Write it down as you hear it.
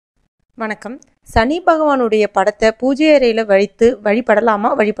வணக்கம். சனி பகவானுடைய படத்தை பூஜை அறையில் வைத்து வழிபடலாமா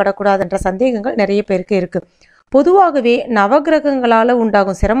வழிபடக்கூடாதுன்ற சந்தேகங்கள் நிறைய பேருக்கு இருக்குது. பொதுவாகவே நவகிரகங்களால்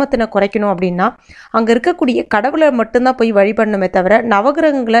உண்டாகும் சிரமத்தினை குறைக்கணும் அப்படின்னா அங்கே இருக்கக்கூடிய கடவுளை மட்டும்தான் போய் வழிபடணுமே தவிர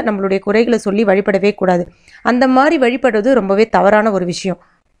நவகிரகங்களை நம்மளுடைய குறைகளை சொல்லி வழிபடவே கூடாது. அந்த மாதிரி வழிபடுறது ரொம்பவே தவறான ஒரு விஷயம்.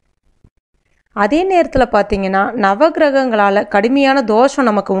 அதே நேரத்தில் பார்த்தீங்கன்னா நவகிரகங்களால் கடுமையான தோஷம்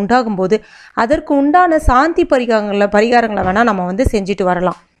நமக்கு உண்டாகும்போது அதற்கு உண்டான சாந்தி பரிகாரங்களை வேணால் நம்ம செஞ்சுட்டு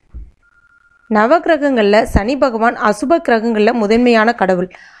வரலாம். நவகிரகங்களில் சனி பகவான் அசுப கிரகங்களில் முதன்மையான கடவுள்.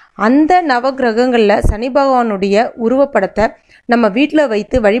 அந்த நவகிரகங்களில் சனி பகவானுடைய உருவப்படத்தை நம்ம வீட்டில்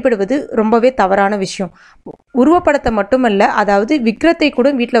வைத்து வழிபடுவது ரொம்பவே தவறான விஷயம். உருவப்படத்தை மட்டுமல்ல, அதாவது விக்கிரத்தை கூட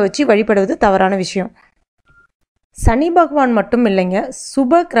வீட்டில் வச்சு வழிபடுவது தவறான விஷயம். சனி பகவான் மட்டும் இல்லைங்க,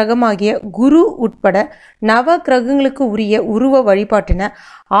 சுப கிரகமாகிய குரு உட்பட நவ கிரகங்களுக்கு உரிய உருவ வழிபாட்டினை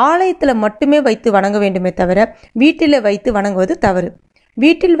ஆலயத்தில் மட்டுமே வைத்து வணங்க வேண்டுமே தவிர வீட்டில் வைத்து வணங்குவது தவறு.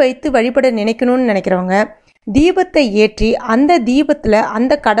 வீட்டில் வைத்து வழிபட நினைக்கணும்னு நினைக்கிறவங்க தீபத்தை ஏற்றி அந்த தீபத்தில்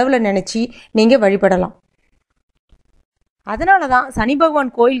அந்த கடவுளை நினச்சி நீங்கள் வழிபடலாம். அதனால தான் சனி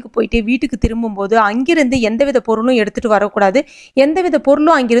பகவான் கோயிலுக்கு போயிட்டு வீட்டுக்கு திரும்பும்போது அங்கிருந்து எந்தவித பொருளும் எடுத்துகிட்டு வரக்கூடாது, எந்தவித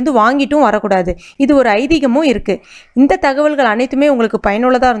பொருளும் அங்கிருந்து வாங்கிட்டும் வரக்கூடாது. இது ஒரு ஐதீகமும் இருக்குது. இந்த தகவல்கள் அனைத்துமே உங்களுக்கு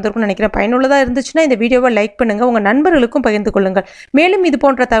பயனுள்ளதாக இருந்திருக்கும்னு நினைக்கிறேன். பயனுள்ளதாக இருந்துச்சுன்னா இந்த வீடியோவை லைக் பண்ணுங்கள், உங்கள் நண்பர்களுக்கும் பகிர்ந்து கொள்ளுங்கள். மேலும் இது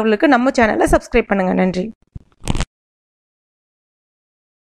போன்ற தகவலுக்கு நம்ம சேனலை சப்ஸ்கிரைப் பண்ணுங்கள். நன்றி.